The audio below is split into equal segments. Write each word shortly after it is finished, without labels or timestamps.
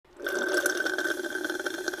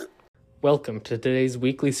Welcome to today's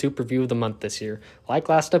weekly soup review of the month this year. Like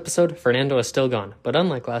last episode, Fernando is still gone, but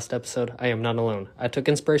unlike last episode, I am not alone. I took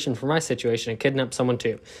inspiration from my situation and kidnapped someone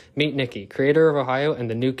too. Meet Nikki, creator of Ohio and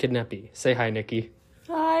the new Kidnapee. Say hi, Nikki.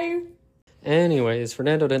 Hi. Anyways,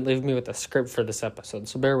 Fernando didn't leave me with a script for this episode,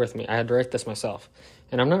 so bear with me. I had to write this myself.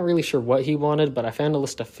 And I'm not really sure what he wanted, but I found a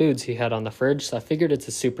list of foods he had on the fridge, so I figured it's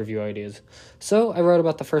his soup review ideas. So I wrote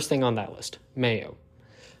about the first thing on that list, mayo.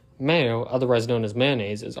 Mayo, otherwise known as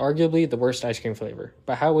mayonnaise, is arguably the worst ice cream flavor.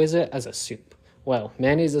 But how is it as a soup? Well,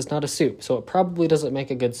 mayonnaise is not a soup, so it probably doesn't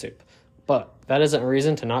make a good soup. But that isn't a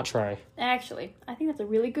reason to not try. Actually, I think that's a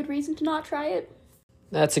really good reason to not try it.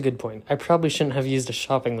 That's a good point. I probably shouldn't have used a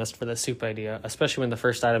shopping list for the soup idea, especially when the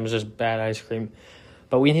first item is just bad ice cream.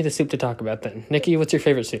 But we need a soup to talk about then. Nikki, what's your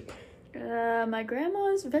favorite soup? My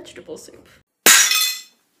grandma's vegetable soup.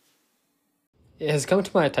 It has come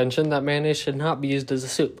to my attention that mayonnaise should not be used as a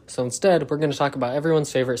soup, so instead we're going to talk about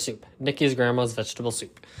everyone's favorite soup, Nikki's grandma's vegetable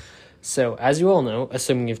soup. So, as you all know,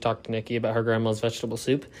 assuming you've talked to Nikki about her grandma's vegetable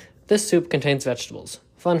soup, this soup contains vegetables.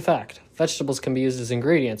 Fun fact, vegetables can be used as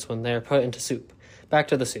ingredients when they are put into soup. Back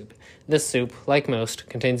to the soup. This soup, like most,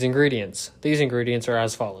 contains ingredients. These ingredients are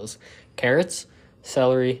as follows: carrots,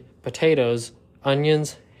 celery, potatoes,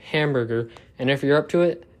 onions, hamburger, and if you're up to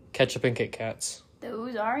it, ketchup and Kit Kats.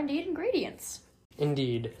 Those are indeed ingredients.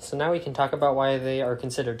 Indeed. So now we can talk about why they are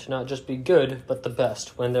considered to not just be good, but the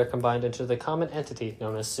best when they're combined into the common entity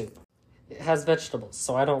known as soup. It has vegetables,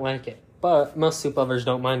 so I don't like it. But most soup lovers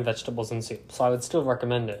don't mind vegetables in soup, so I would still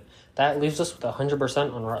recommend it. That leaves us with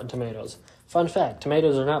 100% on Rotten Tomatoes. Fun fact,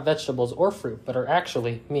 tomatoes are not vegetables or fruit, but are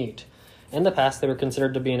actually meat. In the past, they were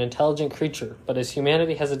considered to be an intelligent creature, but as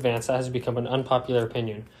humanity has advanced, that has become an unpopular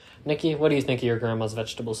opinion. Nikki, what do you think of your grandma's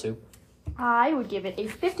vegetable soup? I would give it a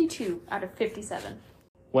 52 out of 57.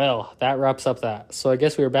 Well, that wraps up that. So I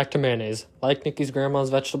guess we are back to mayonnaise. Like Nikki's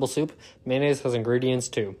grandma's vegetable soup, mayonnaise has ingredients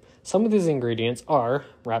too. Some of these ingredients are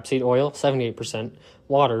rapeseed oil, 78%,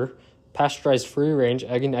 water, pasteurized free-range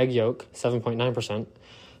egg and egg yolk, 7.9%,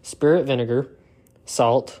 spirit vinegar,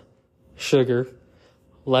 salt, sugar,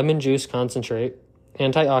 lemon juice concentrate,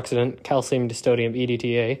 antioxidant, calcium disodium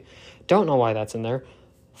EDTA, don't know why that's in there,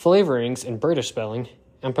 flavorings in British spelling,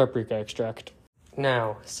 and paprika extract.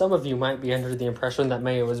 Now, some of you might be under the impression that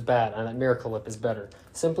mayo is bad and that Miracle Whip is better.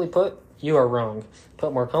 Simply put, you are wrong.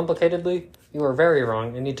 Put more complicatedly, you are very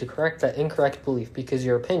wrong and need to correct that incorrect belief because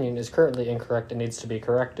your opinion is currently incorrect and needs to be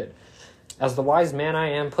corrected. As the wise man I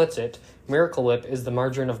am puts it, Miracle Whip is the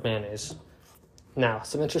margarine of mayonnaise. Now,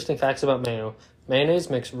 some interesting facts about mayo.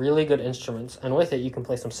 Mayonnaise makes really good instruments, and with it you can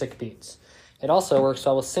play some sick beats. It also works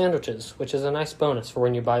well with sandwiches, which is a nice bonus for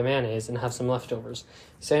when you buy mayonnaise and have some leftovers.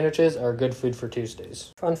 Sandwiches are good food for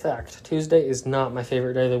Tuesdays. Fun fact, Tuesday is not my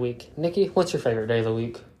favorite day of the week. Nikki, what's your favorite day of the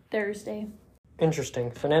week? Thursday.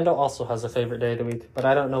 Interesting. Fernando also has a favorite day of the week, but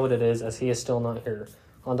I don't know what it is as he is still not here.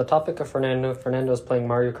 On the topic of Fernando is playing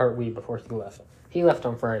Mario Kart Wii before he left. He left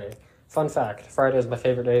on Friday. Fun fact, Friday is my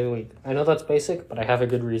favorite day of the week. I know that's basic, but I have a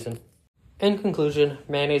good reason. In conclusion,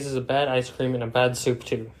 mayonnaise is a bad ice cream and a bad soup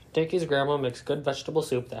too. Nikki's grandma makes good vegetable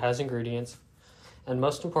soup that has ingredients, and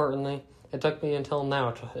most importantly, it took me until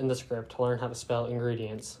now in the script to learn how to spell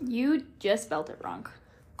ingredients. You just spelled it wrong.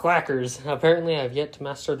 Quackers! Apparently I have yet to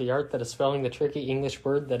master the art that is spelling the tricky English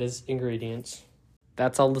word that is ingredients.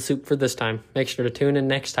 That's all the soup for this time. Make sure to tune in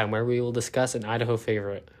next time where we will discuss an Idaho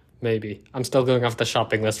favorite. Maybe. I'm still going off the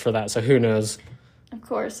shopping list for that, so who knows. Of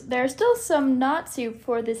course, there's still some not soup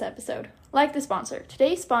for this episode. Like the sponsor.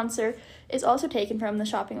 Today's sponsor is also taken from the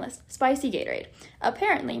shopping list, Spicy Gatorade.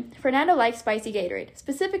 Apparently, Fernando likes Spicy Gatorade,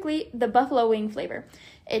 specifically the buffalo wing flavor.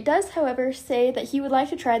 It does, however, say that he would like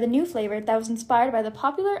to try the new flavor that was inspired by the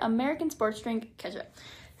popular American sports drink ketchup.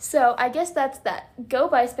 So I guess that's that. Go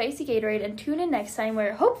buy Spicy Gatorade and tune in next time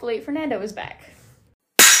where hopefully Fernando is back.